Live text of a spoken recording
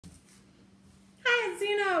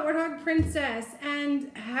Zena, Warthog Princess, and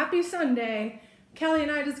happy Sunday. Kelly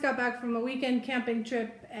and I just got back from a weekend camping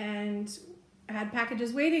trip and had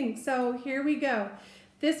packages waiting, so here we go.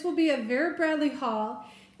 This will be a Vera Bradley haul.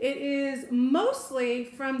 It is mostly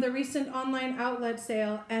from the recent online outlet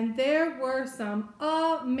sale, and there were some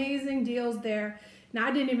amazing deals there. Now,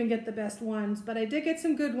 I didn't even get the best ones, but I did get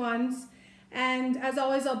some good ones. And as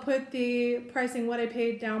always, I'll put the pricing, what I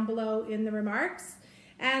paid, down below in the remarks.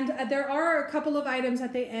 And there are a couple of items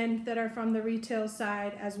at the end that are from the retail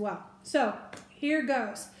side as well. So here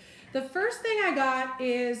goes. The first thing I got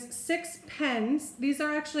is 6 pens. These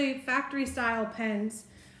are actually factory style pens.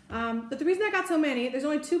 But the reason I got so many, there's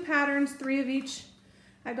only 2 patterns, 3 of each.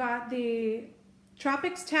 I got the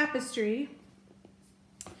Tropics Tapestry.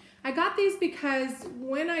 I got these because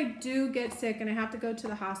when I do get sick and I have to go to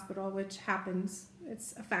the hospital, which happens,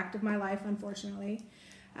 it's a fact of my life, unfortunately,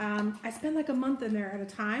 I spend like a month in there at a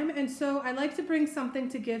time, and so I like to bring something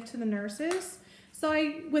to give to the nurses. So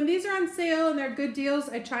when these are on sale and they're good deals,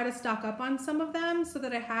 I try to stock up on some of them so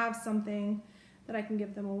that I have something that I can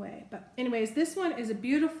give them away. But anyways, this one is a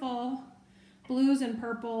beautiful blues and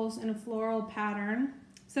purples in a floral pattern.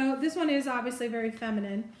 So this one is obviously very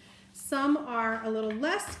feminine. Some are a little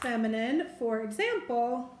less feminine. For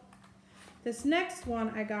example, this next one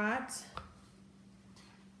I got,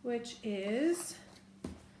 which is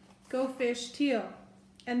Go Fish Teal.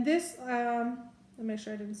 And this, let me make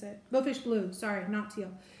sure I didn't say it. Go Fish Blue, sorry, not teal.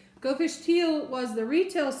 Go Fish Teal was the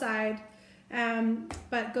retail side,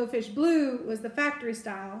 but Go Fish Blue was the factory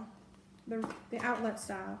style, the outlet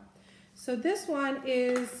style. So this one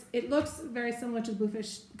is, it looks very similar to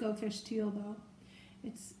Go Fish Teal though.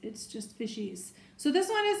 It's just fishies. So this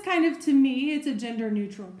one is kind of, to me, it's a gender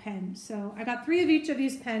neutral pen. So I got 3 of each of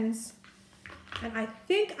these pens, and I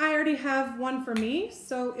think I already have one for me.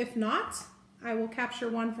 So if not, I will capture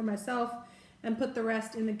one for myself and put the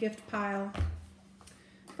rest in the gift pile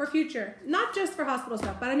for future. Not just for hospital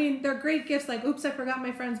stuff, but I mean, they're great gifts like, oops, I forgot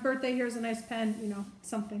my friend's birthday, here's a nice pen, you know,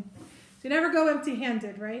 something. So you never go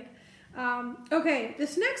empty-handed, right? Okay,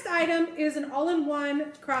 this next item is an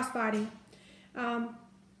all-in-one crossbody.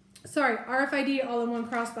 RFID all-in-one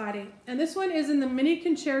crossbody. And this one is in the mini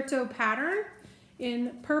Concerto pattern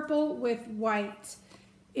in purple with white.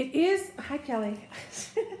 It is, hi Kelly.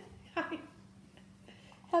 Hi.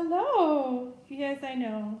 Hello. Yes, I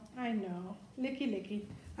know. Licky, licky.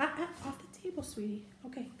 Off the table, sweetie.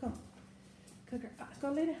 Okay, go. Good girl.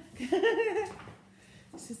 Go lay down.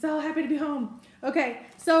 She's so happy to be home. Okay,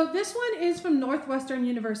 so this one is from Northwestern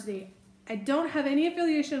University. I don't have any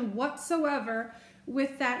affiliation whatsoever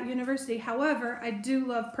with that university. However, I do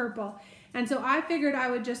love purple. And so I figured I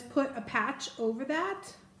would just put a patch over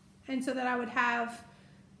that, and so that I would have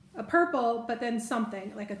a purple, but then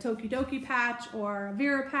something like a Tokidoki patch or a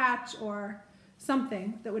Vera patch or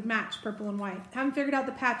something that would match purple and white. Haven't figured out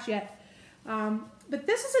the patch yet. But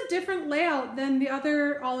this is a different layout than the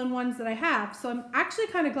other all-in-ones that I have. So I'm actually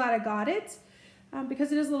kind of glad I got it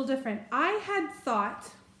because it is a little different. I had thought,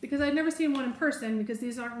 because I'd never seen one in person because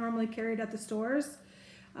these aren't normally carried at the stores,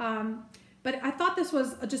 but I thought this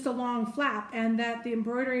was just a long flap and that the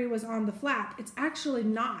embroidery was on the flap. It's actually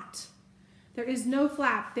not. There is no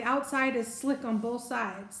flap. The outside is slick on both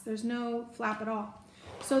sides. There's no flap at all.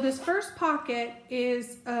 So this first pocket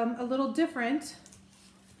is a little different.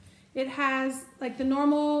 It has like the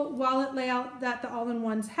normal wallet layout that the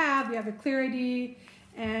all-in-ones have. You have a clear ID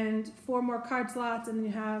and 4 more card slots, and then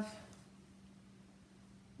you have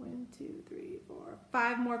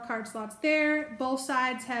 5 more card slots there. Both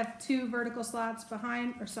sides have 2 vertical slots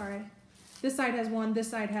behind, or sorry, this side has 1, this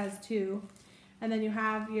side has 2. And then you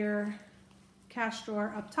have your cash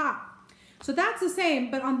drawer up top. So that's the same,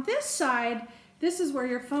 but on this side, this is where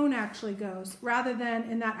your phone actually goes, rather than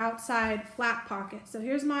in that outside flat pocket. So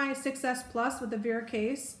here's my 6S Plus with the Vera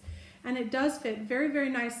case, and it does fit very, very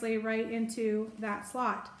nicely right into that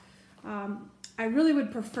slot. I really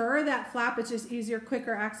would prefer that flap. It's just easier,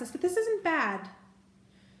 quicker access, but this isn't bad.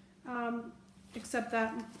 Except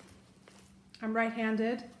that I'm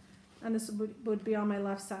right-handed, and this would be on my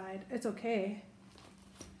left side. It's okay.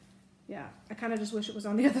 Yeah, I kind of just wish it was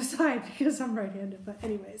on the other side because I'm right-handed, but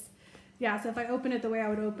anyways. Yeah, so if I open it the way I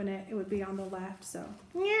would open it, it would be on the left, so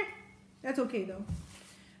yeah, that's okay though.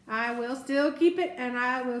 I will still keep it and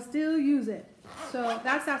I will still use it. So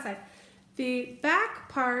that's that side. The back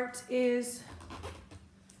part is,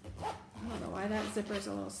 I don't know why that zipper is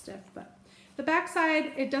a little stiff, but the back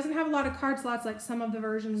side, it doesn't have a lot of card slots like some of the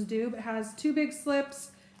versions do, but it has 2 big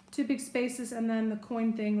slips, 2 big spaces, and then the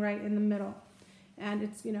coin thing right in the middle. And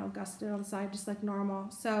it's, you know, gusseted on the side just like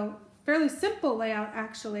normal. So fairly simple layout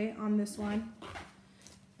actually on this one,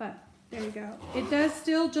 but There you go. It does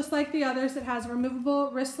still, just like the others, it has a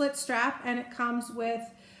removable wristlet strap, and it comes with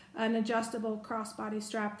an adjustable crossbody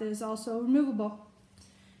strap that is also removable.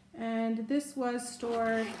 And this was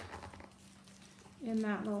stored in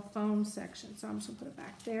that little foam section. So I'm just gonna put it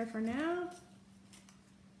back there for now.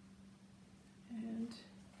 And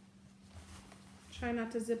try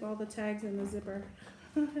not to zip all the tags in the zipper.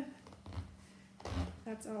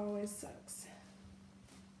 That's always sucks.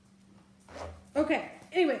 Okay,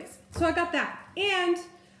 anyways, so I got that. And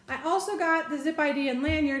I also got the zip ID and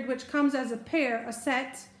lanyard, which comes as a pair, a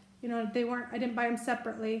set. You know, I didn't buy them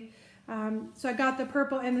separately. So I got the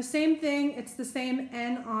purple, and the same thing, it's the same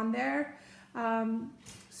N on there.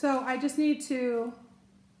 So I just need to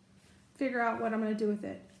figure out what I'm gonna do with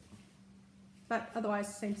it. But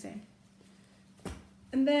otherwise, same.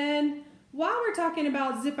 And then, while we're talking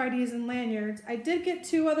about zip IDs and lanyards, I did get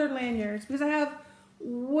 2 other lanyards because I have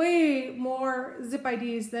way more zip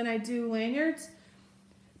IDs than I do lanyards.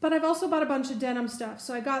 But I've also bought a bunch of denim stuff.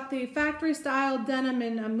 So I got the factory style denim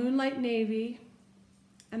in a Moonlight navy.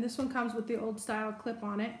 And this one comes with the old style clip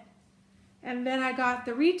on it. And then I got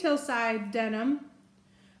the retail side denim,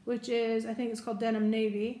 which is, I think it's called denim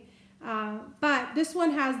navy. But this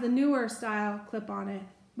one has the newer style clip on it,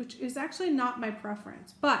 which is actually not my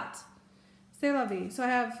preference, but c'est la vie. So I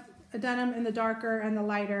have a denim in the darker and the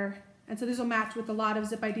lighter. And so these will match with a lot of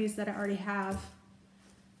zip IDs that I already have.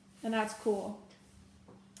 And that's cool.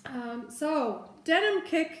 So denim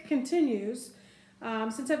kick continues.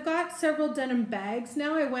 Since I've got several denim bags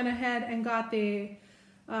now, I went ahead and got the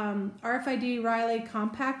RFID Riley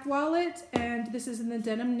compact wallet, and this is in the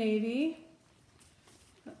denim navy.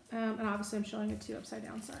 And obviously I'm showing it to you upside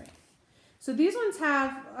down, sorry. So these ones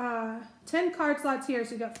have 10 card slots here.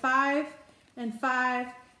 So you got 5 and 5.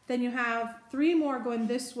 Then you have 3 more going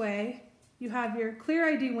this way. You have your clear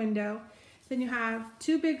ID window. Then you have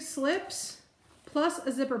 2 big slips plus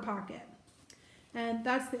a zipper pocket. And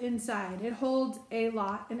that's the inside. It holds a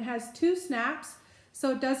lot, and it has 2 snaps.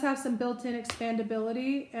 So it does have some built-in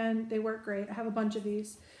expandability, and they work great. I have a bunch of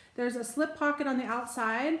these. There's a slip pocket on the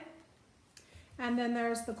outside, and then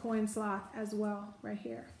there's the coin slot as well right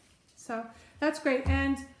here. So that's great.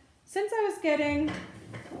 And since I was getting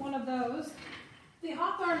one of those, the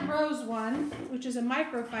Hawthorne Rose one, which is a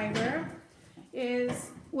microfiber,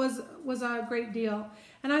 was a great deal.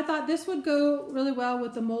 And I thought this would go really well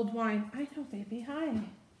with the mulled wine. I know, baby, hi.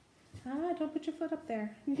 Don't put your foot up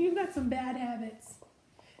there. You've got some bad habits.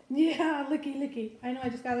 Yeah, licky. I know, I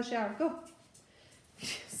just got out of the shower. Go.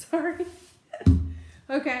 Sorry.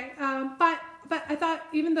 Okay, but I thought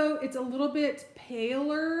even though it's a little bit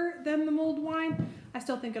paler than the mulled wine, I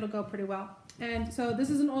still think it'll go pretty well. And so this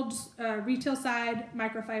is an old retail side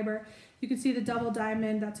microfiber. You can see the double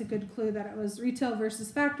diamond. That's a good clue that it was retail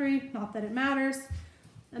versus factory. Not that it matters.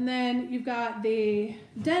 And then you've got the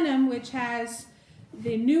denim, which has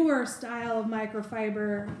the newer style of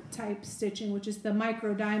microfiber type stitching, which is the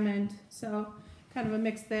micro diamond. So kind of a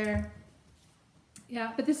mix there.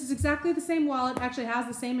 Yeah, but this is exactly the same wallet. Actually has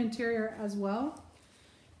the same interior as well,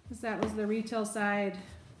 because that was the retail side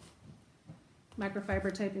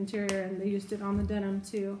microfiber type interior, and they used it on the denim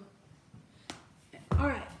too. All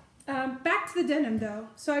right, back to the denim though.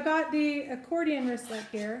 So I got the accordion wristlet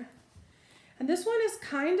here, and this one is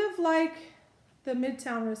kind of like the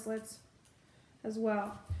Midtown wristlets as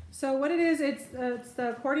well. So what it is, it's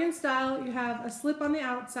the accordion style. You have a slip on the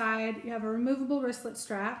outside, you have a removable wristlet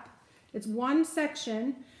strap. It's one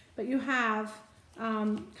section, but you have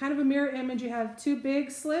kind of a mirror image. You have 2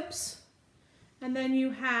 big slips, and then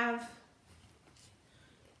you have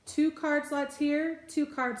 2 card slots here, 2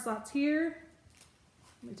 card slots here.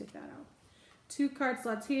 Let me take that out. 2 card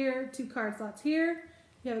slots here, 2 card slots here.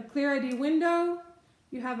 You have a clear ID window.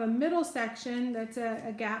 You have a middle section that's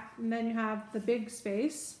a gap, and then you have the big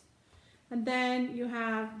space. And then you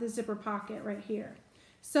have the zipper pocket right here.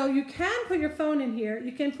 So you can put your phone in here.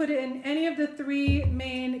 You can put it in any of the 3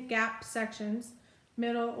 main gap sections,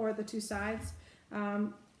 middle or the 2 sides.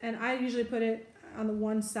 And I usually put it on the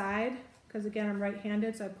one side, because again, I'm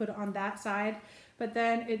right-handed, so I put it on that side. But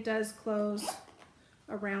then it does close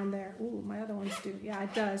around there. Ooh, my other ones do. Yeah,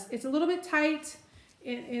 it does. It's a little bit tight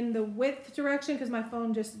in the width direction, because my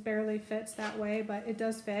phone just barely fits that way, but it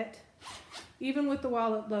does fit. Even with the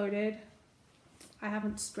wallet loaded. I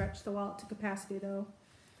haven't stretched the wallet to capacity though.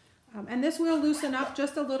 And this will loosen up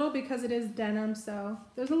just a little because it is denim, so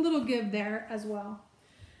there's a little give there as well.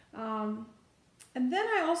 And then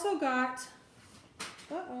I also got,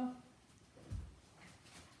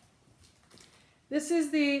 this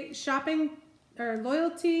is the shopping or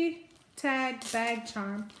loyalty tag bag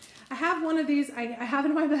charm. I have one of these, I have it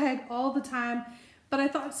in my bag all the time, But I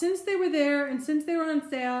thought since they were there and since they were on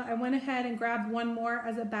sale, I went ahead and grabbed one more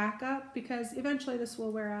as a backup because eventually this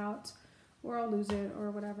will wear out or I'll lose it or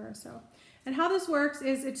whatever. So, and how this works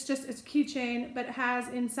is it's a keychain, but it has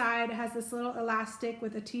this little elastic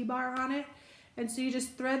with a T-bar on it. And so you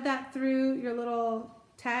just thread that through your little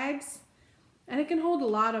tags, and it can hold a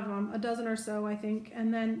lot of them, a dozen or so, I think.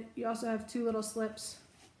 And then you also have 2 little slips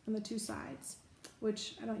on the 2 sides,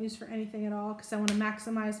 which I don't use for anything at all because I want to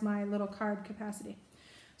maximize my little card capacity.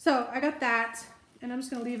 So I got that, and I'm just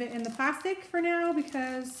going to leave it in the plastic for now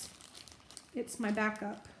because it's my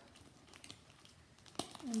backup.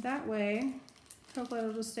 And that way, hopefully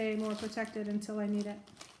it'll just stay more protected until I need it.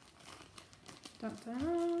 Dun,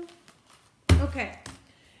 dun. Okay,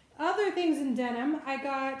 other things in denim. I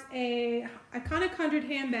got a Iconic 100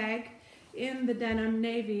 handbag in the denim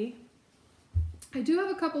navy. I do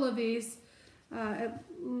have a couple of these,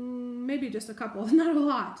 maybe just a couple, not a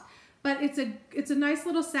lot. But it's a nice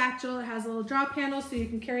little satchel. It has a little drop handle so you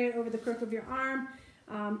can carry it over the crook of your arm.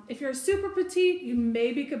 If you're super petite, you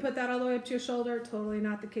maybe could put that all the way up to your shoulder. Totally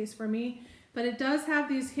not the case for me. But it does have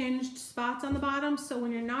these hinged spots on the bottom, so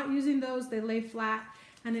when you're not using those, they lay flat.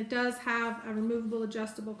 And it does have a removable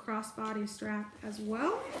adjustable crossbody strap as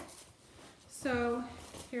well. So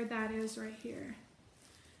here that is right here.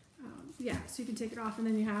 Yeah, so you can take it off and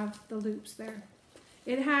then you have the loops there.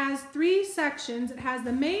 It has 3 sections. It has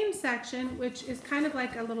the main section, which is kind of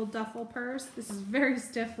like a little duffel purse. This is very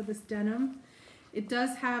stiff with this denim. It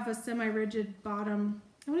does have a semi-rigid bottom.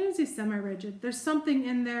 I wouldn't even say semi-rigid. There's something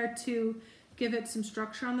in there to give it some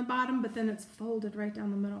structure on the bottom, but then it's folded right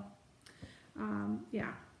down the middle.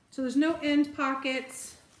 Yeah, so there's no end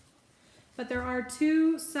pockets, but there are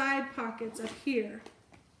 2 side pockets up here.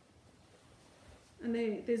 And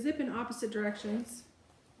they zip in opposite directions,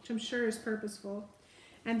 which I'm sure is purposeful.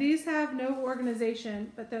 And these have no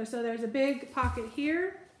organization, but so there's a big pocket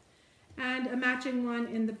here and a matching one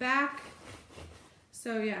in the back.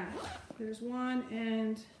 So yeah, there's one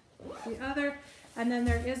and the other. And then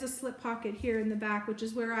there is a slip pocket here in the back, which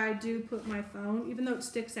is where I do put my phone. Even though it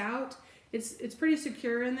sticks out, it's pretty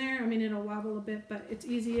secure in there. I mean, it'll wobble a bit, but it's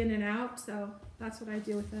easy in and out, so that's what I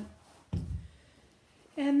do with it.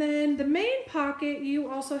 And then the main pocket, you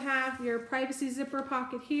also have your privacy zipper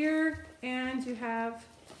pocket here, and you have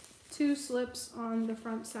 2 slips on the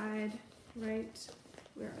front side, right?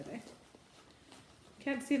 Where are they?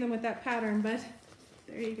 Can't see them with that pattern, but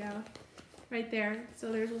there you go. Right there.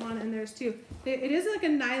 So there's 1 and there's 2. It is like a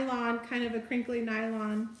nylon, kind of a crinkly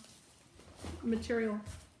nylon material.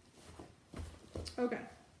 Okay.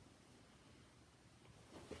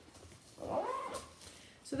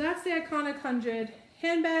 So that's the Iconic 100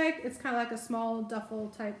 handbag. It's kind of like a small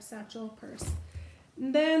duffel type satchel purse.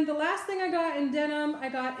 And then the last thing I got in denim, I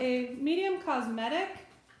got a medium cosmetic.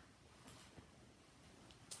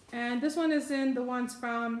 And this one is in the ones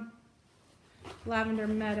from Lavender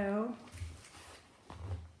Meadow.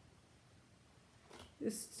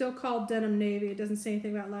 It's still called Denim Navy. It doesn't say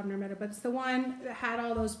anything about Lavender Meadow, but it's the one that had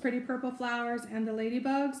all those pretty purple flowers and the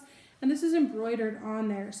ladybugs. And this is embroidered on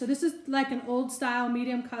there. So this is like an old style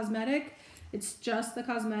medium cosmetic. It's just the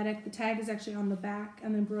cosmetic. The tag is actually on the back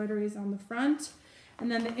and the embroidery is on the front.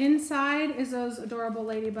 And then the inside is those adorable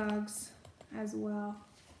ladybugs as well.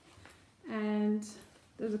 And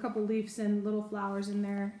there's a couple leaves and little flowers in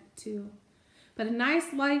there too. But a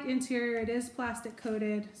nice light interior. It is plastic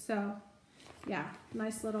coated, so yeah,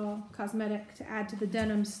 nice little cosmetic to add to the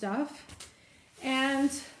denim stuff.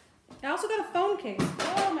 And I also got a phone case.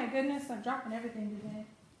 Oh my goodness, I'm dropping everything today.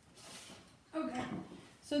 Okay,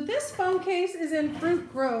 so this phone case is in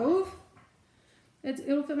Fruit Grove.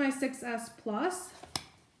 It'll fit my 6S Plus.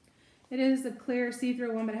 It is a clear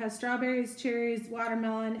see-through one, but it has strawberries, cherries,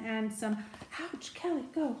 watermelon, and some... Ouch, Kelly,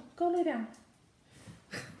 go lay down.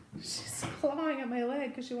 She's clawing at my leg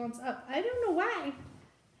because she wants up. I don't know why.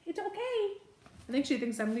 It's okay. I think she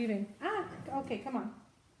thinks I'm leaving. Okay, come on.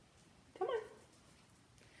 Come on.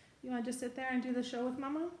 You want to just sit there and do the show with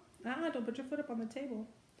Mama? Don't put your foot up on the table.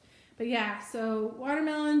 But yeah, so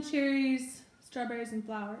watermelon, cherries, strawberries, and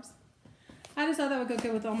flowers. I just thought that would go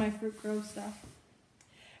good with all my Fruit Grove stuff.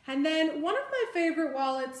 And then one of my favorite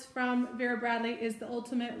wallets from Vera Bradley is the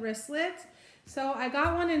Ultimate Wristlet. So I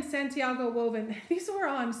got one in Santiago woven. These were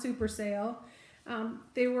on super sale.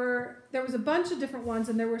 There was a bunch of different ones,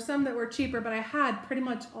 and there were some that were cheaper, but I had pretty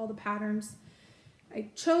much all the patterns. I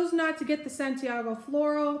chose not to get the Santiago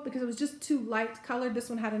floral because it was just too light colored. This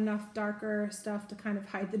one had enough darker stuff to kind of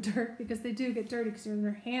hide the dirt because they do get dirty because you're in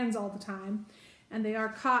your hands all the time, and they are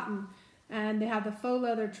cotton. and they have the faux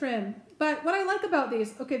leather trim. But what I like about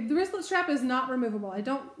these, okay, the wristlet strap is not removable. I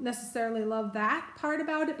don't necessarily love that part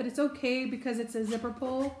about it, but it's okay because it's a zipper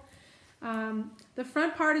pull. The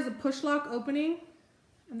front part is a push lock opening,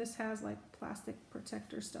 and this has like plastic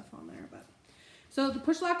protector stuff on there. But so the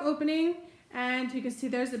push lock opening, and you can see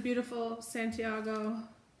there's the beautiful Santiago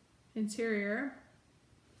interior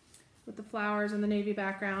with the flowers and the navy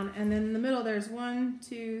background, and then in the middle there's 1,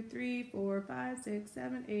 2, 3, 4, 5, 6,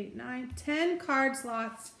 7, 8, 9, 10 card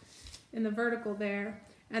slots in the vertical there,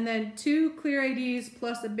 and then 2 clear IDs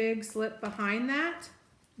plus a big slip behind that.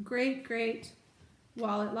 Great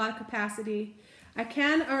wallet, a lot of capacity.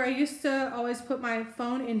 I used to always put my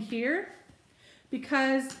phone in here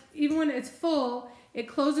because even when it's full, it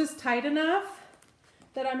closes tight enough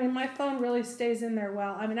that, I mean, my phone really stays in there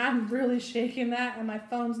well. I mean, I'm really shaking that and my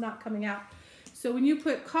phone's not coming out. So when you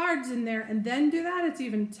put cards in there and then do that, it's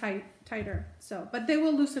even tighter. So, but they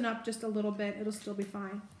will loosen up just a little bit. It'll still be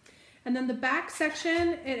fine. And then the back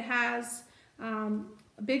section, it has a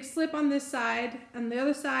big slip on this side. On the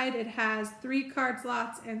other side, it has 3 card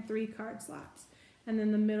slots and 3 card slots. And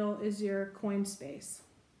then the middle is your coin space.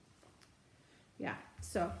 Yeah,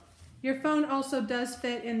 so your phone also does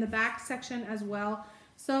fit in the back section as well.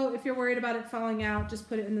 So if you're worried about it falling out, just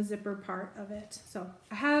put it in the zipper part of it. So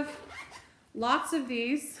I have lots of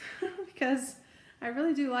these because I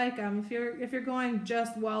really do like them. If you're going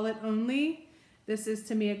just wallet only, this is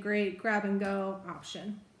to me a great grab and go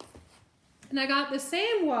option. And I got the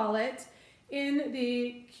same wallet in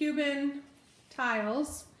the Cuban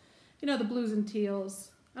tiles, you know, the blues and teals.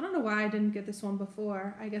 I don't know why I didn't get this one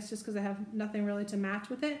before. I guess just because I have nothing really to match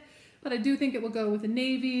with it. But I do think it will go with the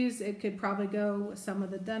navies. It could probably go with some of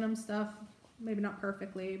the denim stuff. Maybe not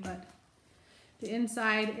perfectly, but the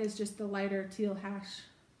inside is just the lighter teal hash.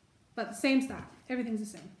 But the same style. Everything's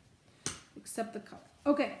the same, except the color.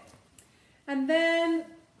 Okay. And then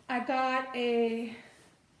I got a,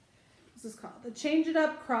 what's this called? The Change It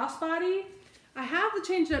Up Crossbody. I have the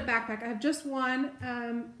Change It Up backpack. I have just one,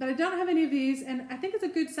 but I don't have any of these, and I think it's a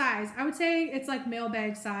good size. I would say it's like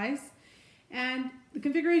mailbag size. And the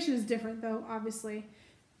configuration is different though, obviously.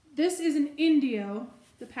 This is an Indio,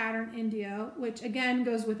 the pattern Indio, which again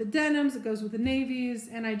goes with the denims, it goes with the navies,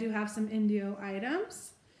 and I do have some Indio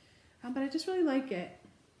items. But I just really like it.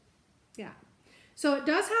 Yeah. So it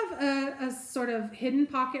does have a sort of hidden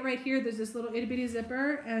pocket right here. There's this little itty bitty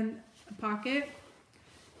zipper and a pocket.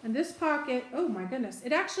 And this pocket, oh my goodness,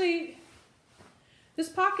 this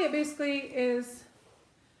pocket basically is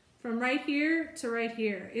from right here to right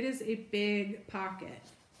here. It is a big pocket,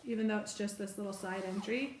 even though it's just this little side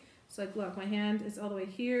entry. So like, look, my hand is all the way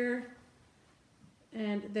here,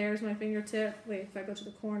 and there's my fingertip. Wait, if I go to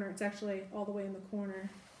the corner, it's actually all the way in the corner.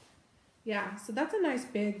 Yeah, so that's a nice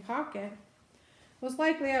big pocket. Most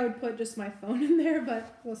likely I would put just my phone in there,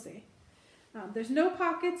 but we'll see. There's no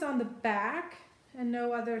pockets on the back and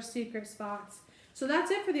no other secret spots. So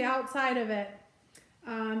that's it for the outside of it.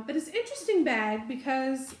 But it's an interesting bag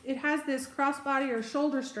because it has this crossbody or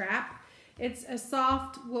shoulder strap. It's a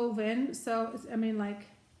soft woven, so it's, I mean, like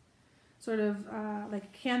sort of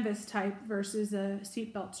like canvas type versus a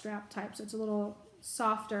seatbelt strap type. So it's a little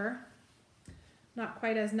softer, not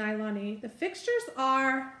quite as nylon-y. The fixtures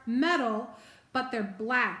are metal, but they're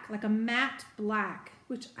black, like a matte black,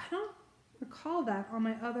 which I don't recall that on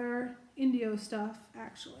my other Indio stuff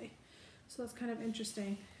actually. So that's kind of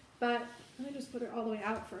interesting. But let me just put it all the way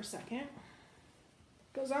out for a second,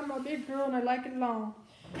 because I'm a big girl and I like it long.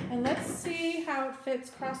 And let's see how it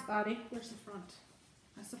fits crossbody. Where's the front?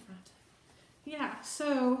 That's the front. Yeah,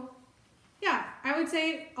 so yeah, I would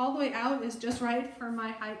say all the way out is just right for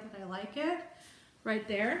my height that I like it, right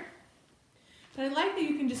there. But I like that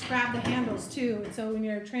you can just grab the handles too. And so when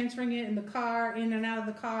you're transferring it in the car, in and out of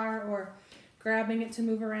the car, or grabbing it to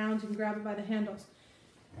move around, you can grab it by the handles.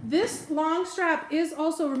 This long strap is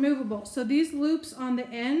also removable. So these loops on the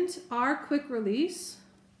end are quick release.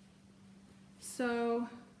 So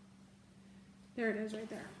there it is right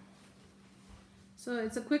there. So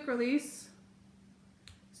it's a quick release.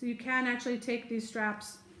 So you can actually take these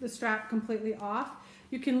straps, the strap completely off.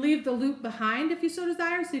 You can leave the loop behind if you so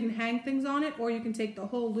desire, so you can hang things on it, or you can take the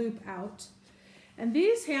whole loop out. And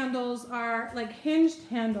these handles are like hinged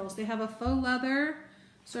handles. They have a faux leather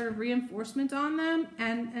sort of reinforcement on them,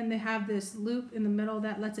 and they have this loop in the middle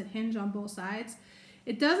that lets it hinge on both sides.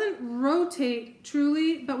 It doesn't rotate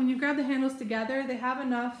truly, but when you grab the handles together, they have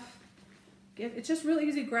enough. It's just really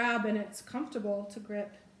easy to grab, and it's comfortable to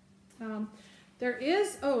grip. There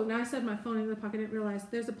is, oh, now I said my phone in the pocket, I didn't realize.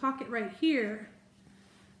 There's a pocket right here,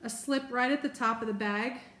 a slip right at the top of the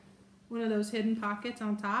bag, one of those hidden pockets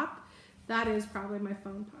on top. That is probably my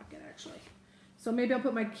phone pocket, actually. So maybe I'll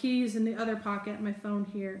put my keys in the other pocket, my phone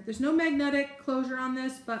here. There's no magnetic closure on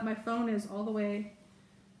this, but my phone is all the way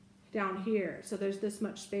down here. So there's this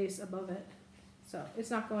much space above it. So it's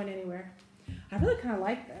not going anywhere. I really kind of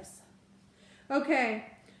like this. Okay,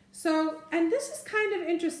 so, and this is kind of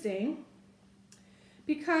interesting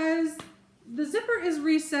because the zipper is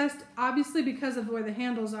recessed, obviously because of where the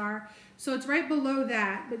handles are. So it's right below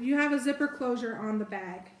that, but you have a zipper closure on the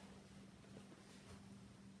bag.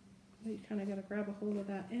 You kind of got to grab a hold of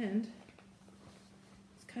that end.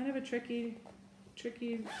 It's kind of a tricky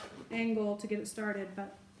angle to get it started,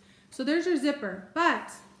 but so there's your zipper.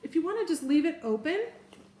 But if you want to just leave it open,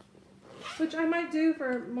 which I might do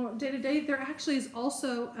for more day-to-day, there actually is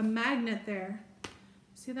also a magnet there.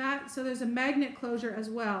 See that? So there's a magnet closure as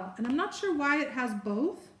well. And I'm not sure why it has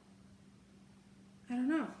both. I don't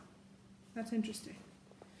know. That's interesting.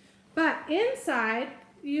 But inside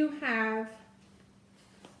you have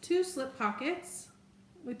 2 slip pockets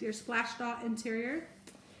with your splash dot interior.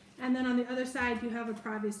 And then on the other side you have a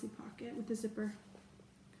privacy pocket with the zipper.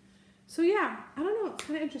 So yeah, I don't know, it's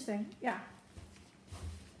kind of interesting. Yeah.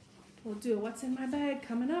 We'll do what's in my bag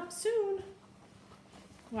coming up soon.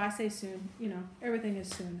 Well, I say soon, you know, everything is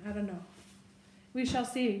soon. I don't know. We shall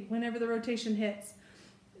see whenever the rotation hits.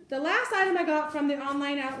 The last item I got from the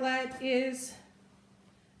online outlet is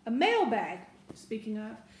a mail bag, speaking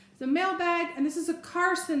of. It's a mail bag, and this is a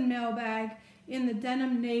Carson mail bag in the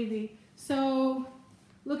denim navy. So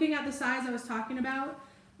looking at the size I was talking about,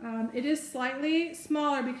 it is slightly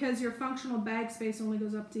smaller because your functional bag space only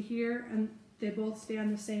goes up to here, and they both stay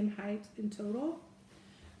on the same height in total.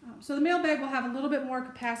 So the mail bag will have a little bit more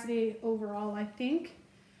capacity overall, I think.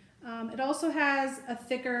 It also has a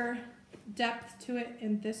thicker depth to it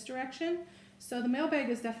in this direction. So the mail bag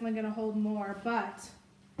is definitely going to hold more, but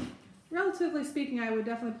relatively speaking, I would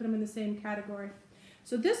definitely put them in the same category.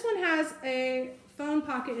 So this one has a phone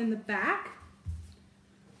pocket in the back,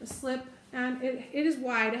 a slip, and it is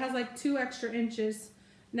wide. It has like 2 extra inches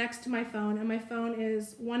next to my phone, and my phone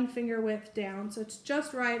is 1 finger width down, so it's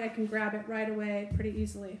just right. I can grab it right away pretty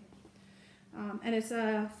easily. And it's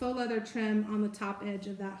a faux leather trim on the top edge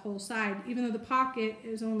of that whole side, even though the pocket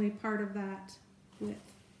is only part of that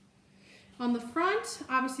width. On the front,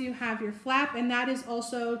 obviously you have your flap, and that is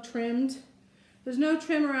also trimmed. There's no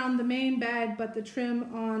trim around the main bag, but the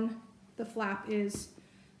trim on the flap is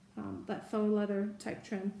that faux leather type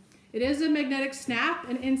trim. It is a magnetic snap,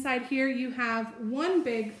 and inside here you have 1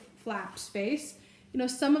 big flap space. You know,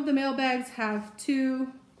 some of the mail bags have 2,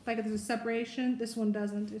 like there's a separation. This one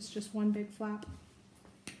doesn't, it's just 1 big flap.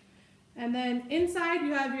 And then inside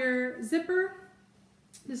you have your zipper.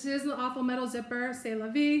 This is the awful metal zipper, C'est La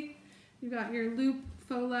Vie. You've got your loop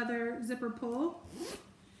faux leather zipper pull.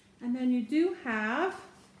 And then you do have,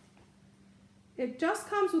 it just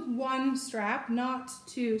comes with 1 strap, not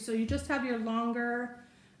 2. So you just have your longer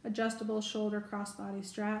adjustable shoulder crossbody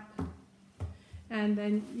strap. And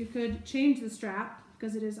then you could change the strap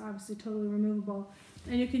because it is obviously totally removable.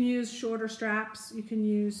 And you can use shorter straps. You can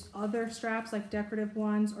use other straps like decorative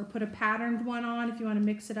ones, or put a patterned one on if you want to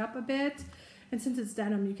mix it up a bit. And since it's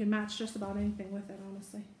denim, you can match just about anything with it,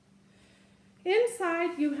 honestly.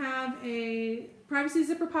 Inside you have a privacy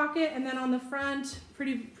zipper pocket, and then on the front,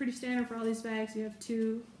 pretty standard for all these bags, you have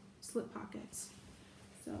 2 slip pockets.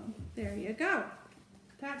 So there you go.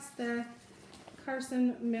 That's the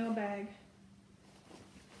Carson mail bag.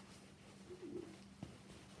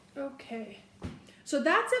 Okay, so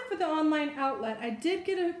that's it for the online outlet. I did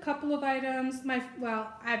get a couple of items.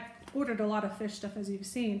 I've ordered a lot of fish stuff, as you've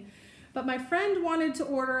seen, but my friend wanted to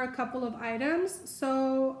order a couple of items,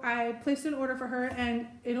 so I placed an order for her, and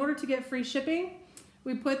in order to get free shipping,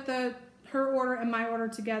 we put her order and my order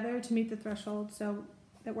together to meet the threshold, so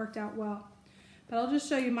that worked out well. But I'll just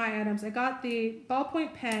show you my items. I got the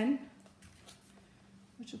ballpoint pen,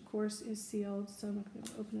 which of course is sealed, so I'm not going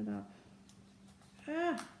to open it up.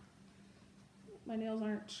 My nails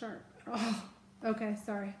aren't sharp at all. Okay,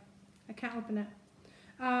 sorry. I can't open it.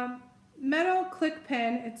 Metal click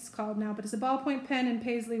pen, it's called now, but it's a ballpoint pen in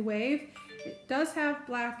Paisley Wave. It does have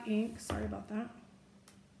black ink. Sorry about that.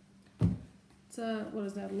 It's a, what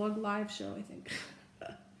is that, Lug Live show, I think.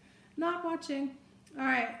 Not watching. All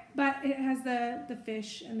right, but it has the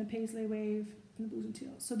fish and the Paisley Wave and the blues and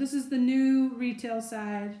teals. So this is the new retail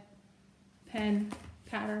side pen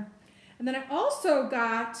pattern. And then I also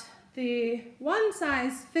got the one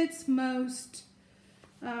size fits most.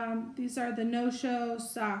 These are the no-show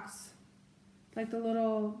socks, like the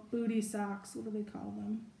little booty socks. What do they call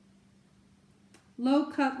them? Low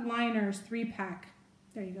cut liners, 3-pack.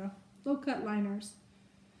 There you go. Low cut liners.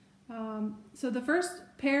 So the first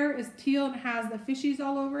pair is teal and has the fishies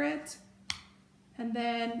all over it. And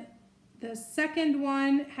then the second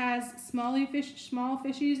one has small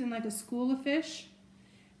fishies and like a school of fish.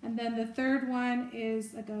 And then the third one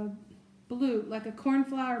is like a blue, like a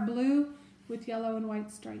cornflower blue with yellow and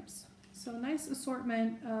white stripes. So nice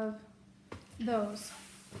assortment of those.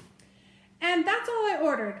 And that's all I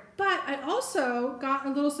ordered. But I also got a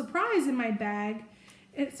little surprise in my bag.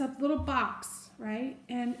 It's a little box, right?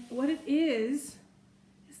 And what it is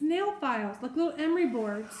nail files, like little emery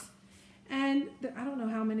boards. And I don't know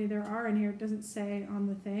how many there are in here. It doesn't say on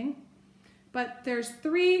the thing. But there's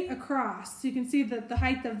 3 across. So you can see the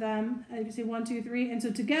height of them. You can see 1, 2, 3. And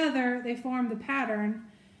so together they form the pattern.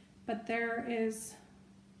 But there is,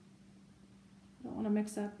 I don't want to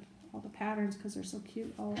mix up all the patterns because they're so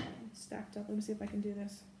cute all stacked up. Let me see if I can do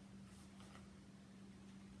this.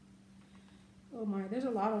 Oh my, there's a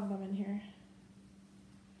lot of them in here.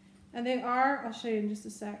 And they are, I'll show you in just a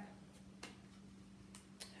sec.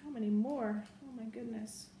 How many more? Oh my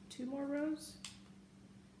goodness. 2 more rows?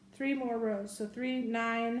 3 more rows. So 3,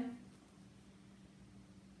 9,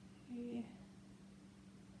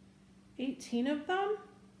 18 of them?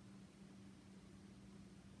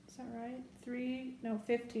 Is that right?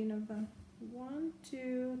 15 of them. 1,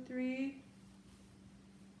 2, 3.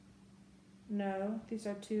 No, these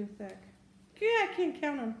are too thick. Yeah, I can't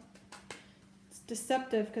count them. It's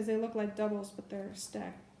deceptive because they look like doubles, but they're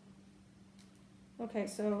stacked. Okay,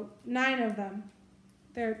 so 9 of them.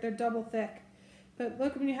 They're double thick. But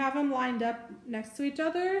look, when you have them lined up next to each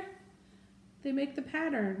other, they make the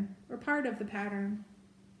pattern, or part of the pattern.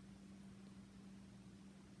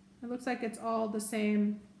 It looks like it's all the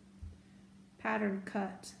same pattern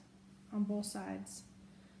cut on both sides.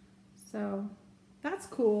 So that's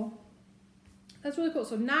cool. That's really cool.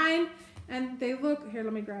 So 9, and they look, here,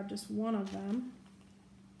 let me grab just one of them.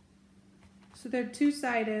 So they're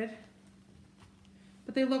 2-sided,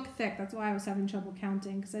 but they look thick. That's why I was having trouble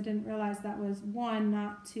counting, because I didn't realize that was 1,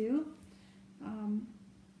 not 2.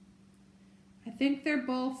 I think they're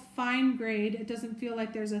both fine grade. It doesn't feel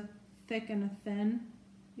like there's a thick and a thin,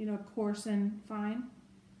 you know, coarse and fine.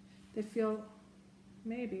 They feel,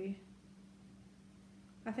 maybe,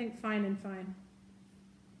 I think fine and fine.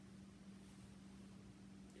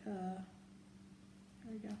 There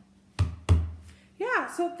we go. Yeah,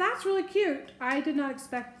 so that's really cute. I did not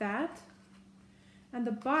expect that. And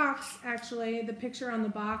the box, actually, the picture on the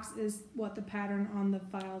box is what the pattern on the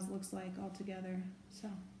files looks like all together. So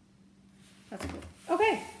that's cool.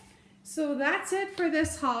 Okay, so that's it for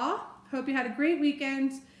this haul. Hope you had a great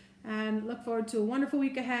weekend and look forward to a wonderful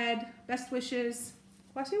week ahead. Best wishes.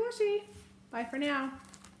 Washi washi. Bye for now.